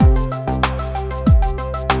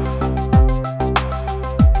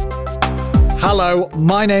Hello,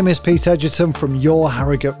 my name is Pete Egerton from Your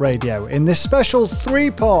Harrogate Radio. In this special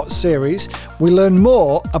 3-part series, we learn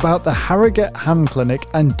more about the Harrogate Hand Clinic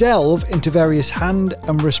and delve into various hand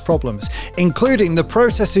and wrist problems, including the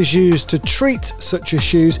processes used to treat such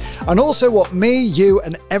issues and also what me, you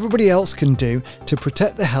and everybody else can do to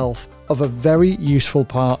protect the health of a very useful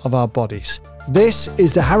part of our bodies. This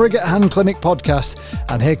is the Harrogate Hand Clinic podcast,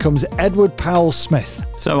 and here comes Edward Powell-Smith.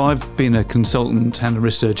 So I've been a consultant hand and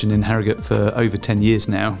wrist surgeon in Harrogate for over 10 years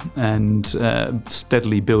now, and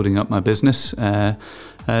steadily building up my business.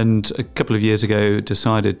 And a couple of years ago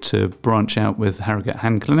decided to branch out with Harrogate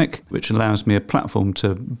Hand Clinic, which allows me a platform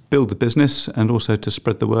to build the business and also to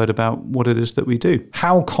spread the word about what it is that we do.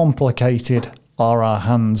 How complicated are our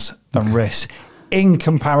hands and wrists in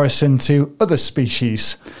comparison to other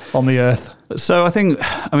species on the earth? So I think,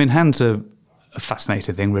 hands are a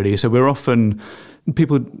fascinating thing, really. So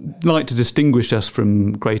people like to distinguish us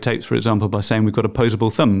from great apes, for example, by saying we've got opposable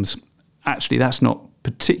thumbs. Actually, that's not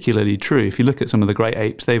particularly true. If you look at some of the great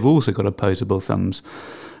apes, they've also got opposable thumbs.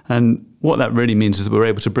 And what that really means is that we're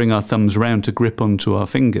able to bring our thumbs around to grip onto our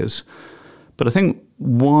fingers. But I think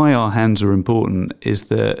why our hands are important is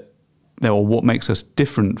that, or what makes us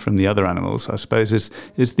different from the other animals, I suppose, is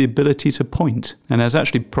the ability to point. And there's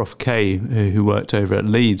actually Prof K, who worked over at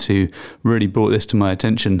Leeds, who really brought this to my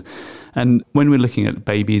attention. And when we're looking at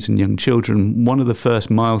babies and young children, one of the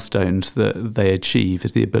first milestones that they achieve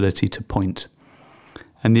is the ability to point.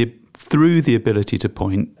 And through the ability to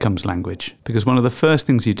point comes language. Because one of the first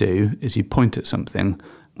things you do is you point at something.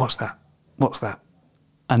 What's that? What's that?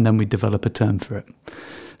 And then we develop a term for it.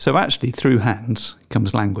 So actually, through hands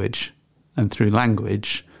comes language. And through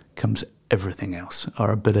language comes everything else.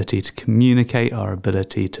 Our ability to communicate, our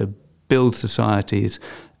ability to build societies,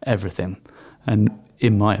 everything. And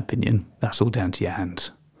in my opinion, that's all down to your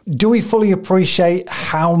hands. Do we fully appreciate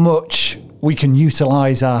how much we can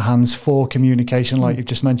utilise our hands for communication, like you've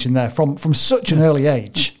just mentioned there, from such an early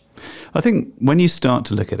age? I think when you start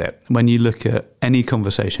to look at it, when you look at any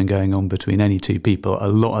conversation going on between any two people, a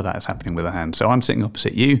lot of that is happening with a hand. So I'm sitting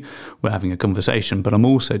opposite you, we're having a conversation, but I'm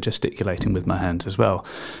also gesticulating with my hands as well.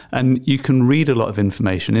 And you can read a lot of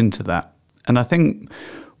information into that. And I think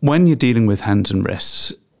when you're dealing with hands and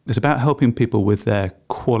wrists, it's about helping people with their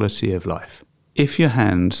quality of life. If your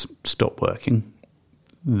hands stop working,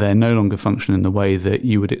 they're no longer functioning in the way that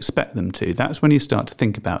you would expect them to. That's when you start to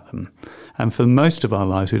think about them. And for most of our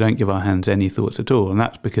lives, we don't give our hands any thoughts at all. And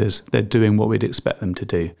that's because they're doing what we'd expect them to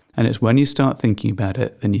do. And it's when you start thinking about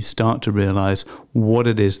it, then you start to realise what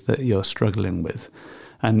it is that you're struggling with.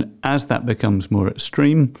 And as that becomes more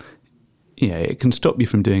extreme, it can stop you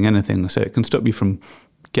from doing anything. So it can stop you from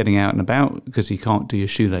getting out and about because you can't do your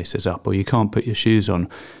shoelaces up or you can't put your shoes on.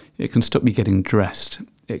 It can stop you getting dressed.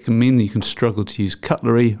 It can mean that you can struggle to use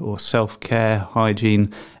cutlery or self-care,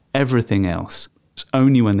 hygiene, everything else. It's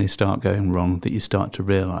only when they start going wrong that you start to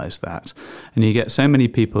realise that. And you get so many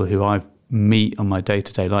people who I meet on my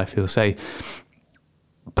day-to-day life who'll say,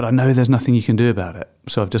 but I know there's nothing you can do about it.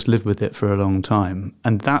 So I've just lived with it for a long time.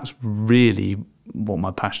 And that's really what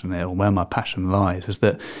my passion is, or where my passion lies, is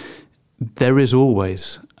that there is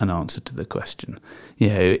always an answer to the question.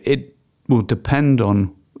 It will depend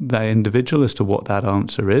on the individual as to what that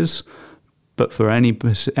answer is, but for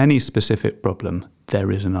any specific problem, there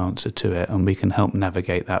is an answer to it, and we can help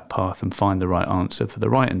navigate that path and find the right answer for the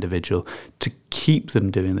right individual to keep them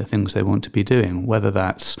doing the things they want to be doing, whether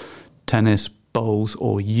that's tennis, bowls,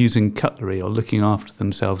 or using cutlery, or looking after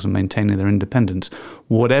themselves and maintaining their independence.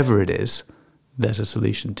 Whatever it is, there's a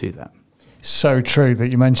solution to that. So true that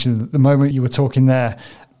you mentioned the moment you were talking there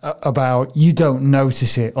about you don't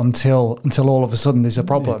notice it until all of a sudden there's a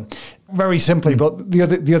problem. Yeah. Very simply, but the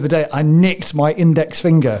other day I nicked my index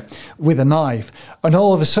finger with a knife, and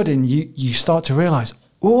all of a sudden you start to realise,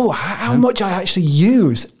 how much I actually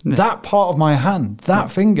use that part of my hand, that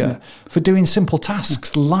finger, for doing simple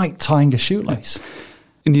tasks like tying a shoelace.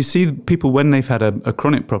 And you see people when they've had a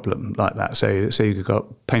chronic problem like that, so you've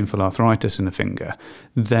got painful arthritis in a finger,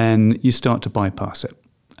 then you start to bypass it.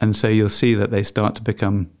 And so you'll see that they start to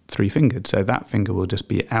become three-fingered. So that finger will just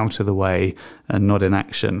be out of the way and not in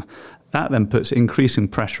action. That then puts increasing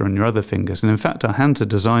pressure on your other fingers. And in fact, our hands are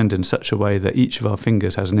designed in such a way that each of our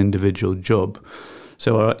fingers has an individual job.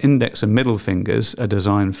 So our index and middle fingers are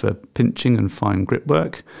designed for pinching and fine grip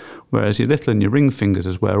work, whereas your little and your ring fingers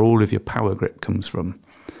is where all of your power grip comes from.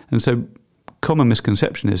 And so common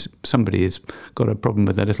misconception is somebody has got a problem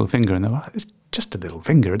with their little finger and they're like, it's just a little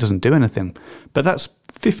finger, it doesn't do anything. But that's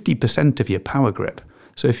 50% of your power grip.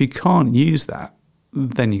 So if you can't use that,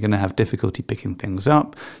 then you're going to have difficulty picking things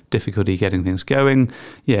up, difficulty getting things going.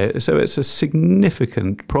 Yeah, so it's a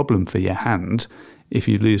significant problem for your hand if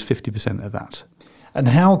you lose 50% of that. And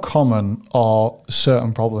how common are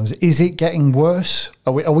certain problems? Is it getting worse?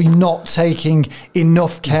 Are we not taking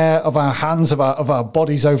enough care of our hands, of our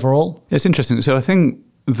bodies overall? It's interesting. So I think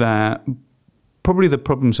that probably the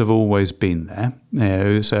problems have always been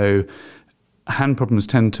there. So hand problems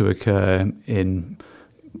tend to occur in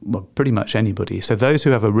pretty much anybody. So those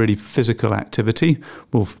who have a really physical activity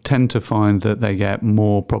will tend to find that they get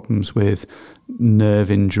more problems with nerve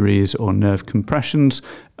injuries or nerve compressions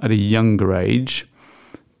at a younger age.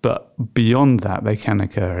 But beyond that, they can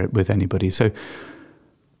occur with anybody. So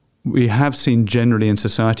we have seen generally in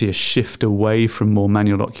society a shift away from more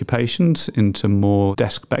manual occupations into more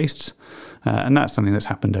desk-based. And that's something that's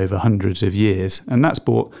happened over hundreds of years. And that's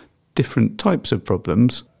brought different types of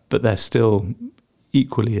problems, but they're still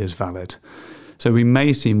equally as valid. So we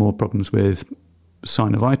may see more problems with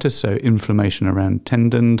synovitis, so inflammation around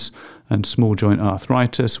tendons, and small joint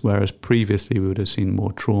arthritis, whereas previously we would have seen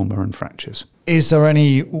more trauma and fractures. Is there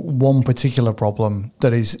any one particular problem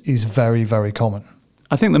that is very, very common?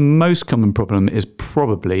 I think the most common problem is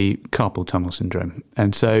probably carpal tunnel syndrome.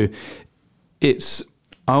 And so I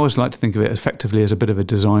always like to think of it effectively as a bit of a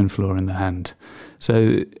design flaw in the hand.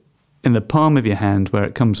 So in the palm of your hand, where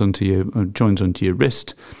it comes joins onto your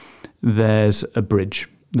wrist, there's a bridge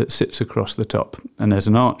that sits across the top, and there's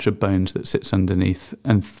an arch of bones that sits underneath,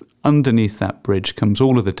 and underneath that bridge comes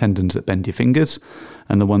all of the tendons that bend your fingers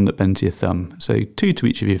and the one that bends your thumb. So 2 to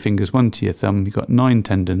each of your fingers, 1 to your thumb. You've got 9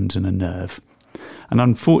 tendons and a nerve. And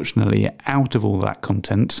unfortunately, out of all that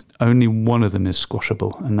content, only one of them is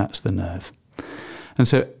squashable, and that's the nerve. And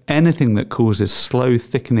so anything that causes slow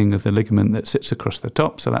thickening of the ligament that sits across the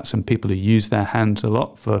top, so that's in people who use their hands a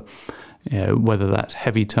lot for whether that's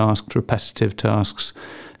heavy tasks, repetitive tasks,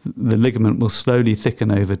 the ligament will slowly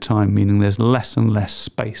thicken over time, meaning there's less and less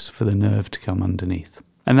space for the nerve to come underneath.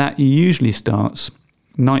 And that usually starts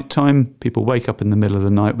nighttime. People wake up in the middle of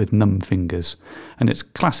the night with numb fingers. And it's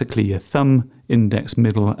classically your thumb, index,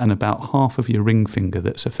 middle, and about half of your ring finger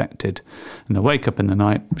that's affected. And they'll wake up in the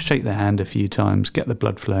night, shake their hand a few times, get the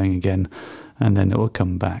blood flowing again, and then it will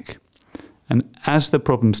come back. And as the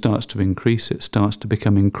problem starts to increase, it starts to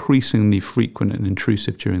become increasingly frequent and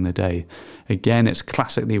intrusive during the day. Again, it's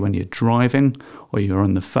classically when you're driving or you're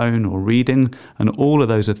on the phone or reading, and all of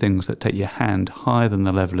those are things that take your hand higher than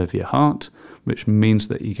the level of your heart, which means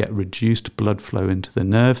that you get reduced blood flow into the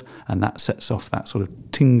nerve, and that sets off that sort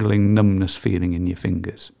of tingling numbness feeling in your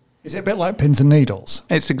fingers. Is it a bit like pins and needles?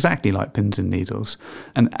 It's exactly like pins and needles.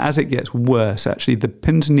 And as it gets worse, actually, the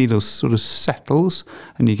pins and needles sort of settles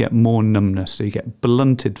and you get more numbness. So you get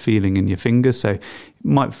blunted feeling in your fingers. So it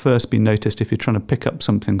might first be noticed if you're trying to pick up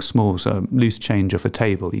something small, so loose change off a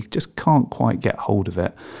table. You just can't quite get hold of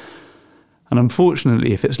it. And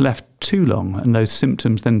unfortunately, if it's left too long and those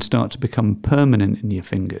symptoms then start to become permanent in your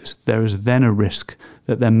fingers, there is then a risk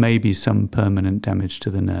that there may be some permanent damage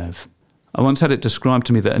to the nerve. I once had it described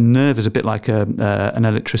to me that a nerve is a bit like an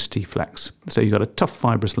electricity flex. So you've got a tough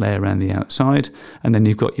fibrous layer around the outside, and then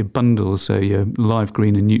you've got your bundles, so your live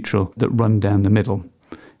green and neutral, that run down the middle.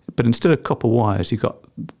 But instead of copper wires, you've got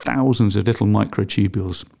thousands of little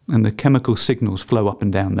microtubules, and the chemical signals flow up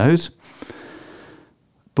and down those.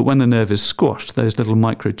 But when the nerve is squashed, those little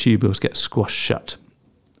microtubules get squashed shut.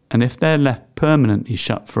 And if they're left permanently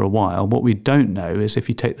shut for a while, what we don't know is if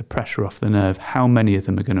you take the pressure off the nerve, how many of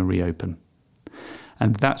them are going to reopen.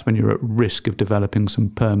 And that's when you're at risk of developing some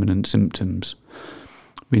permanent symptoms.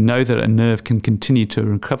 We know that a nerve can continue to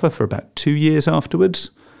recover for about 2 years afterwards,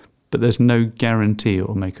 but there's no guarantee it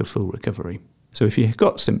will make a full recovery. So if you've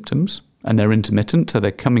got symptoms and they're intermittent, so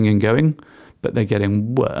they're coming and going, but they're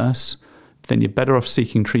getting worse, then you're better off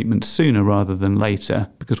seeking treatment sooner rather than later,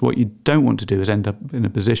 because what you don't want to do is end up in a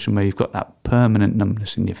position where you've got that permanent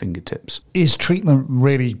numbness in your fingertips. Is treatment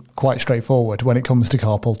really quite straightforward when it comes to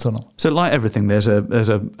carpal tunnel? So like everything, there's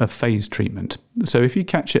a phased treatment. So if you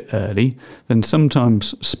catch it early, then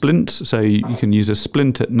sometimes splints, so you can use a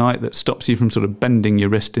splint at night that stops you from sort of bending your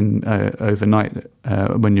wrist in overnight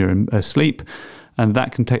when you're asleep, and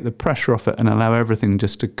that can take the pressure off it and allow everything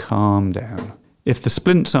just to calm down. If the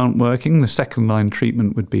splints aren't working, the second line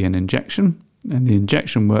treatment would be an injection. And the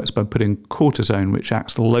injection works by putting cortisone, which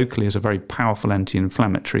acts locally as a very powerful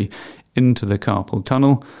anti-inflammatory, into the carpal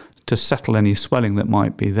tunnel to settle any swelling that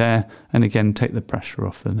might be there and again take the pressure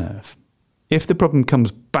off the nerve. If the problem comes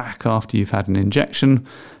back after you've had an injection,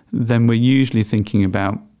 then we're usually thinking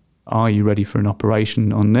about, are you ready for an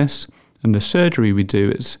operation on this? And the surgery we do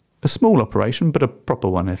is A small operation, but a proper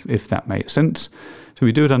one, if that makes sense. So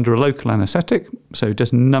we do it under a local anaesthetic, so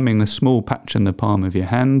just numbing a small patch in the palm of your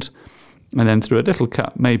hand, and then through a little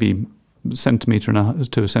cut, maybe a centimetre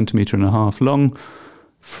to a centimetre and a half long,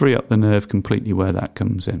 free up the nerve completely where that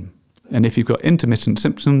comes in. And if you've got intermittent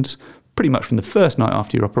symptoms, pretty much from the first night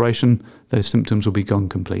after your operation, those symptoms will be gone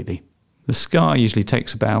completely. The scar usually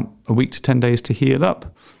takes about a week to 10 days to heal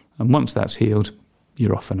up, and once that's healed,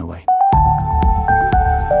 you're off and away.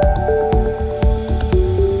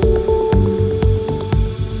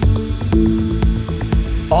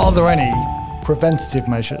 Are there any preventative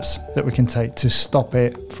measures that we can take to stop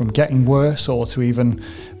it from getting worse or to even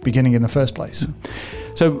beginning in the first place?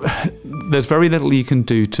 So there's very little you can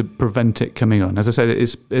do to prevent it coming on. As I said,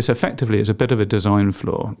 it's effectively a bit of a design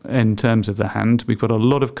flaw in terms of the hand. We've got a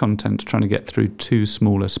lot of content trying to get through too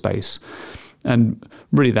small a space. And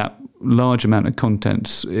really that large amount of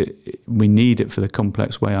contents, we need it for the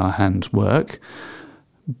complex way our hands work.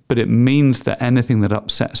 But it means that anything that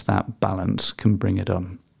upsets that balance can bring it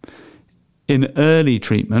on. In early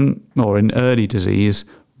treatment or in early disease,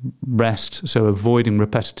 rest, so avoiding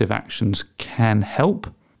repetitive actions, can help.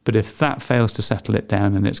 But if that fails to settle it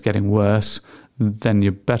down and it's getting worse, then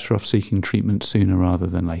you're better off seeking treatment sooner rather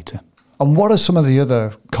than later. And what are some of the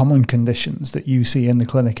other common conditions that you see in the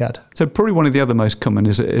clinic, Ed? So probably one of the other most common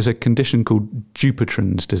is a condition called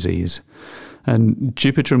Dupuytren's disease. And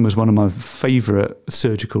Dupuytren was one of my favourite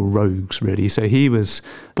surgical rogues, really. So he was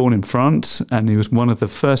born in France, and he was one of the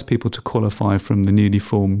first people to qualify from the newly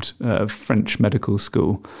formed French medical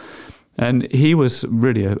school. And he was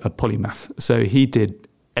really a polymath, so he did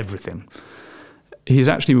everything. He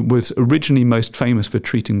actually was originally most famous for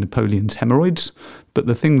treating Napoleon's hemorrhoids, but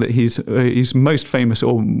the thing that he's most famous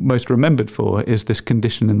or most remembered for is this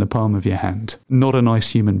condition in the palm of your hand. Not a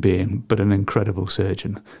nice human being, but an incredible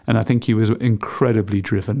surgeon. And I think he was incredibly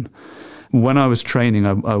driven. When I was training,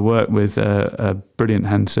 I worked with a brilliant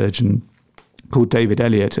hand surgeon called David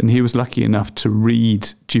Elliott, and he was lucky enough to read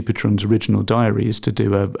Dupuytren's original diaries to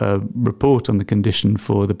do a report on the condition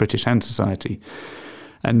for the British Hand Society.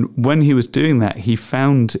 And when he was doing that, he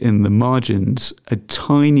found in the margins a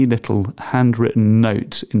tiny little handwritten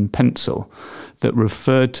note in pencil that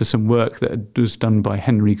referred to some work that was done by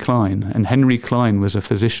Henry Klein. And Henry Klein was a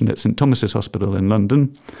physician at St Thomas's Hospital in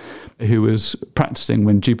London who was practicing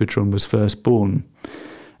when Dupuytren was first born.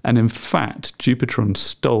 And in fact, Dupuytren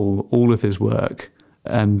stole all of his work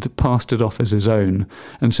and passed it off as his own.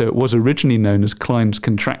 And so it was originally known as Klein's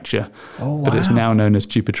contracture, but it's now known as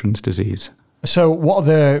Dupuytren's disease. So what are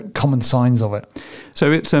the common signs of it?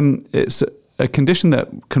 So it's a condition that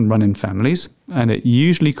can run in families, and it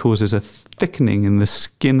usually causes a thickening in the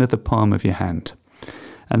skin of the palm of your hand.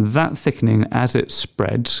 And that thickening, as it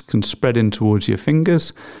spreads, can spread in towards your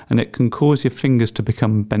fingers, and it can cause your fingers to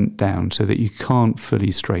become bent down so that you can't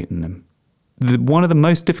fully straighten them. One of the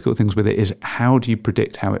most difficult things with it is how do you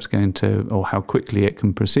predict how it's going to, or how quickly it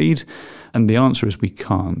can proceed? And the answer is we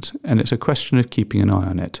can't. And it's a question of keeping an eye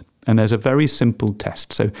on it. And there's a very simple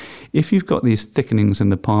test. So if you've got these thickenings in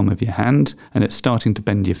the palm of your hand and it's starting to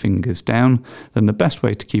bend your fingers down, then the best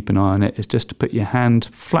way to keep an eye on it is just to put your hand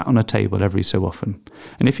flat on a table every so often.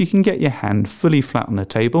 And if you can get your hand fully flat on the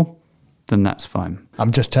table, then that's fine.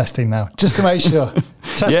 I'm just testing now, just to make sure.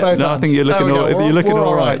 Test both hands. I think you're looking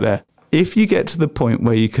all right there. If you get to the point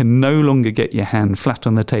where you can no longer get your hand flat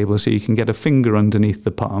on the table so you can get a finger underneath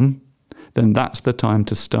the palm, then that's the time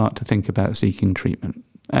to start to think about seeking treatment.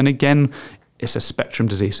 And again, it's a spectrum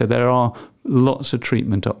disease, so there are lots of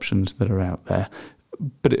treatment options that are out there.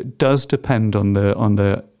 But it does depend on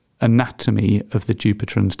the anatomy of the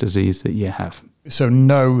Dupuytren's disease that you have. So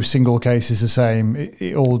no single case is the same.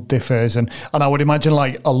 It all differs. And I would imagine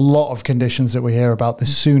like a lot of conditions that we hear about, the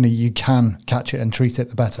sooner you can catch it and treat it,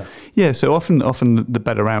 the better. Yeah, so often the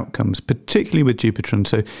better outcomes, particularly with Dupuytren.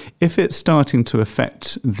 So if it's starting to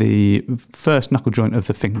affect the first knuckle joint of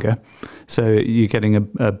the finger, so you're getting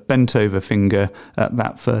a bent over finger at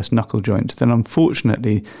that first knuckle joint, then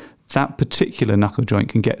unfortunately that particular knuckle joint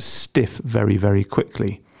can get stiff very, very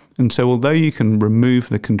quickly. And so although you can remove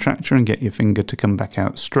the contracture and get your finger to come back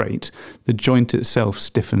out straight, the joint itself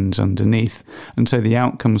stiffens underneath. And so the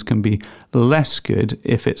outcomes can be less good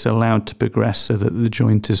if it's allowed to progress so that the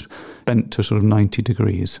joint is bent to sort of 90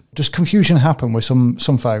 degrees. Does confusion happen with some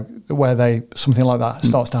folk where something like that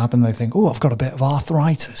starts to happen and they think, oh, I've got a bit of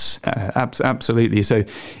arthritis? Absolutely. So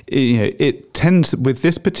it tends, with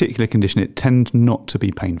this particular condition, it tends not to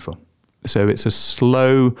be painful. So it's a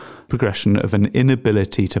slow progression of an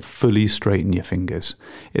inability to fully straighten your fingers.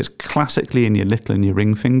 It's classically in your little and your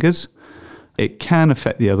ring fingers, It can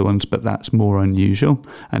affect the other ones, but that's more unusual,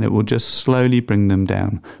 and it will just slowly bring them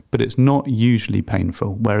down. But it's not usually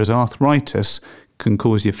painful, whereas arthritis can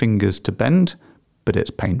cause your fingers to bend, but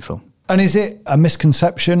it's painful. And is it a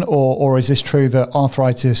misconception, or is this true that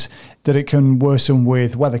arthritis, that it can worsen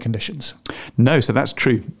with weather conditions? No, so that's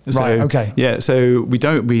true. Right, okay. Yeah, so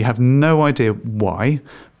we have no idea why,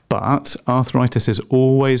 but arthritis is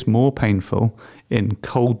always more painful in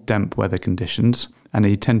cold, damp weather conditions, and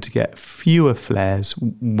you tend to get fewer flares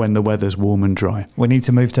when the weather's warm and dry. We need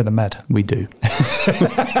to move to the med. We do.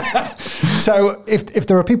 So if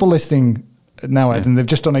there are people listening now, Ed, and they've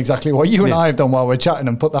just done exactly what you and I have done while we're chatting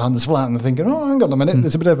and put their hands flat and they're thinking, oh, hang on a minute,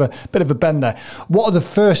 there's a bit of a bend there. What are the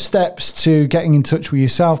first steps to getting in touch with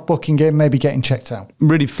yourself, booking in, maybe getting checked out?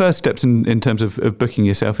 Really, first steps in terms of booking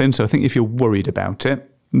yourself in. So I think if you're worried about it,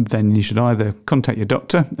 then you should either contact your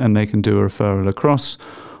doctor and they can do a referral across,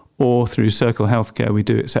 or through Circle Healthcare, we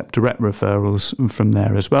do accept direct referrals from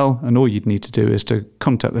there as well. And all you'd need to do is to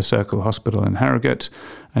contact the Circle Hospital in Harrogate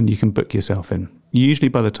and you can book yourself in. Usually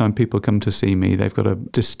by the time people come to see me, they've got a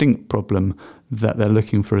distinct problem that they're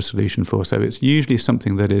looking for a solution for. So it's usually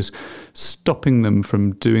something that is stopping them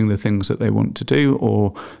from doing the things that they want to do,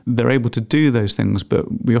 or they're able to do those things, but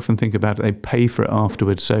we often think about it, they pay for it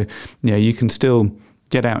afterwards. So yeah, you can still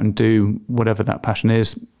get out and do whatever that passion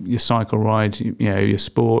is, your cycle ride, your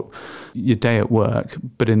sport, your day at work.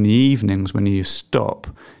 But in the evenings when you stop,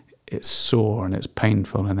 it's sore and it's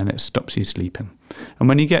painful and then it stops you sleeping. And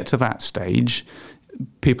when you get to that stage,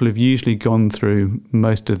 people have usually gone through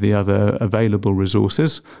most of the other available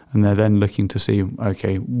resources and they're then looking to see,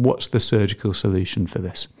 okay, what's the surgical solution for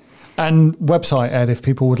this? And website, Ed, if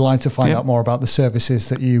people would like to find out more about the services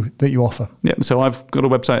that you offer. Yeah, so I've got a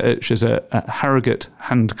website which is at Harrogate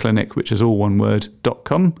Hand Clinic, which is all one word,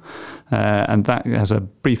 .com. And that has a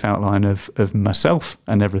brief outline of myself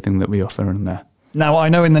and everything that we offer in there. Now, I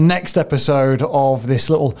know in the next episode of this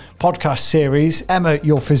little podcast series, Emma,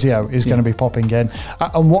 your physio, is going to be popping in.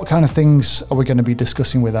 And what kind of things are we going to be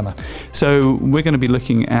discussing with Emma? So we're going to be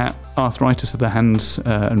looking at arthritis of the hands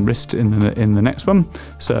and wrist in the next one.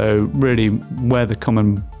 So really where the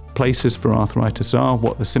common places for arthritis are,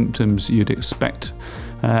 what the symptoms you'd expect,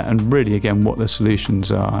 and really, again, what the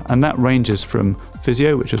solutions are. And that ranges from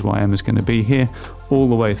physio, which is why Emma's going to be here, all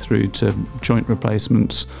the way through to joint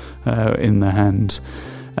replacements in the hands.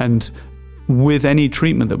 And with any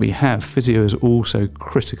treatment that we have, physio is also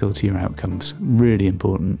critical to your outcomes. Really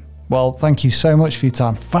important. Well, thank you so much for your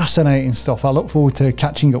time. Fascinating stuff. I look forward to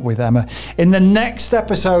catching up with Emma in the next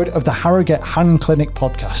episode of the Harrogate Hand Clinic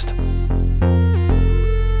podcast.